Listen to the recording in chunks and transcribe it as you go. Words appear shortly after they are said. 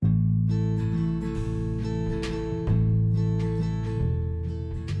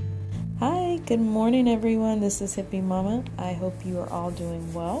Good morning, everyone. This is Hippie Mama. I hope you are all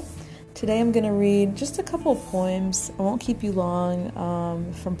doing well. Today I'm going to read just a couple of poems. I won't keep you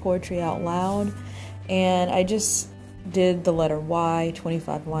long, from Poetry Out Loud. And I just did the letter Y,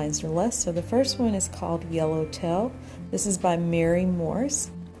 25 lines or less. So the first one is called Yellowtail. This is by Mary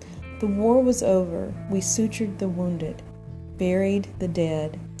Morse. The war was over. We sutured the wounded, buried the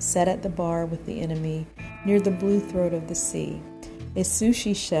dead, sat at the bar with the enemy near the blue throat of the sea. A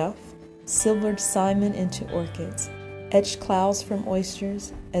sushi chef silvered Simon into orchids, etched clouds from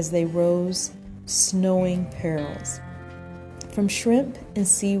oysters as they rose, snowing perils. From shrimp and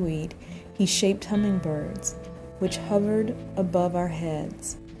seaweed he shaped hummingbirds, which hovered above our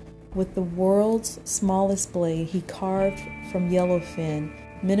heads. With the world's smallest blade he carved from yellowfin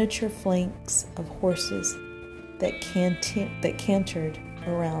miniature flanks of horses that cantered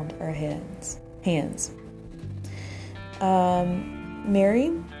around our hands.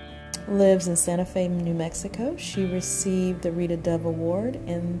 Mary lives in Santa Fe, New Mexico. She received the Rita Dove Award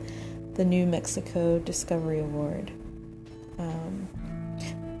and the New Mexico Discovery Award.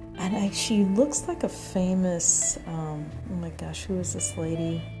 She looks like a famous, oh my gosh, who is this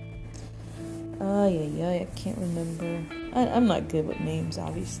lady? I can't remember. I'm not good with names,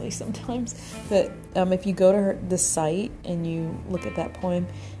 obviously, sometimes. But if you go to the site and you look at that poem,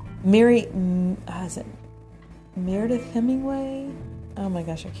 is it Meredith Hemingway? Oh my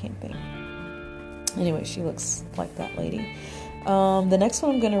gosh, I can't think. Anyway, she looks like that lady. The next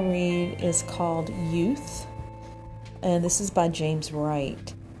one I'm going to read is called Youth, and this is by James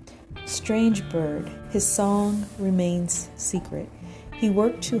Wright. Strange bird, his song remains secret. He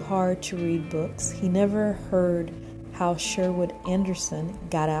worked too hard to read books. He never heard how Sherwood Anderson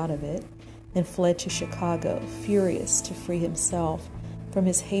got out of it and fled to Chicago, furious to free himself from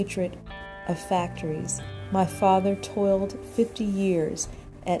his hatred of factories. My father toiled 50 years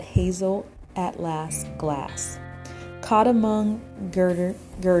at Hazel Atlas Glass. Caught among girders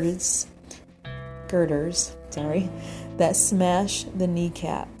that smash the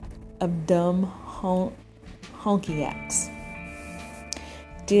kneecap of dumb honkiacs.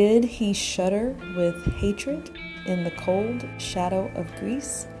 Did he shudder with hatred in the cold shadow of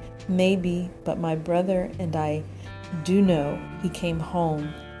Greece? Maybe, but my brother and I do know he came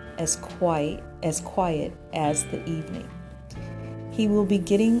home as quiet as the evening. He will be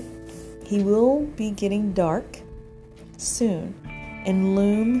getting dark soon and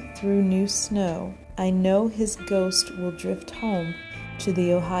loom through new snow. I know his ghost will drift home to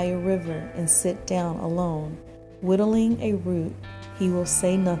the Ohio River and sit down alone, whittling a root. He will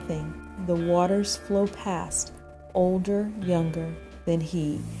say nothing. The waters flow past, older, younger than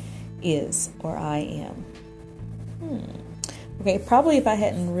he is or I am. Okay, probably if I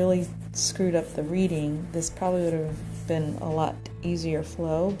hadn't really screwed up the reading, this probably would have been a lot easier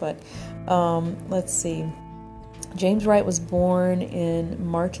flow, but let's see. James Wright was born in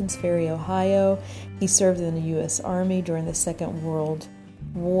Martins Ferry, Ohio. He served in the U.S. Army during the Second World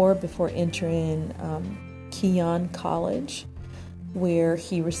War before entering Keyon College, where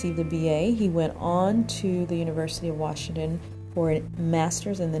he received a BA. He went on to the University of Washington for a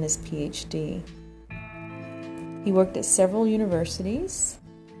master's and then his PhD. He worked at several universities,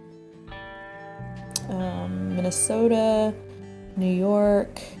 Minnesota, New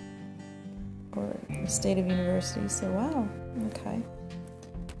York, or State of University. So, wow, okay.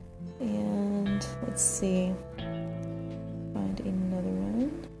 And let's see, find another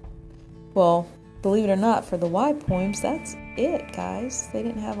one. Well, believe it or not, for the Y poems, that's it, guys. They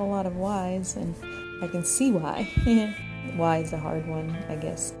didn't have a lot of Ys, and I can see why. Y is a hard one, I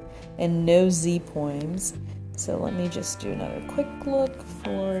guess. And no Z poems. So let me just do another quick look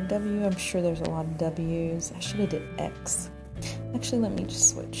for W. I'm sure there's a lot of W's. I should have did X. Actually, let me just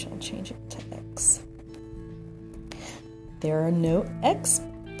switch. I'll change it to X. There are no X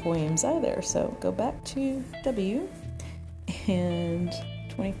poems either. So go back to W. And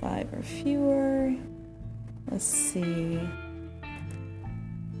 25 or fewer. Let's see.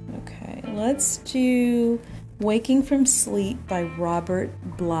 Okay, let's do Waking from Sleep by Robert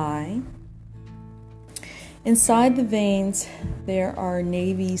Bly. Inside the veins, there are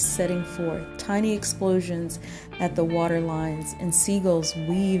navies setting forth, tiny explosions at the water lines, and seagulls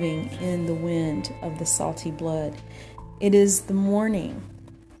weaving in the wind of the salty blood. It is the morning.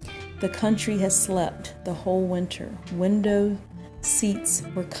 The country has slept the whole winter. Window seats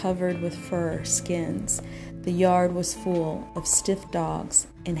were covered with fur skins. The yard was full of stiff dogs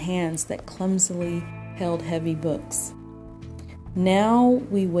and hands that clumsily held heavy books. Now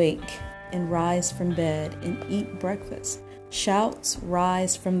we wake and rise from bed and eat breakfast. Shouts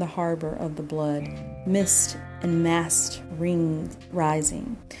rise from the harbor of the blood, mist and mast ring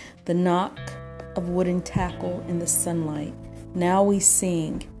rising. the knock of wooden tackle in the sunlight. Now we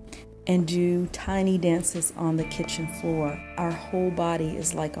sing and do tiny dances on the kitchen floor. Our whole body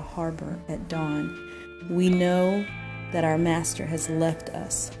is like a harbor at dawn. We know that our master has left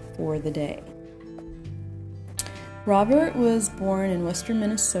us for the day. Robert was born in western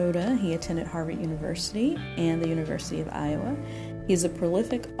Minnesota. He attended Harvard University and the University of Iowa. He's a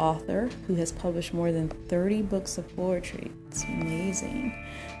prolific author who has published more than 30 books of poetry. It's amazing.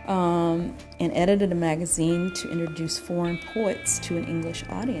 And edited a magazine to introduce foreign poets to an English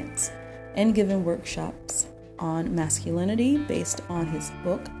audience, and given workshops on masculinity based on his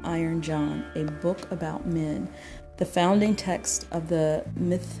book, Iron John, a book about men, the founding text of the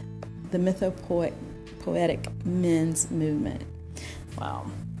mythopoetic men's movement. Wow.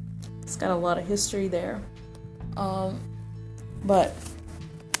 It's got a lot of history there. But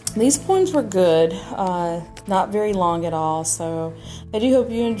these poems were good, not very long at all, so I do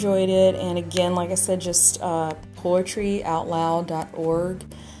hope you enjoyed it. And again, like I said, just poetryoutloud.org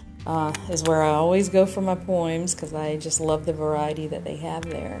is where I always go for my poems, because I just love the variety that they have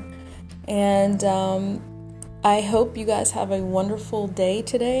there. And I hope you guys have a wonderful day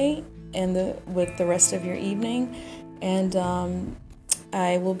today and with the rest of your evening. And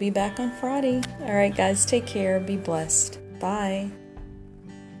I will be back on Friday. All right, guys, take care. Be blessed. Bye.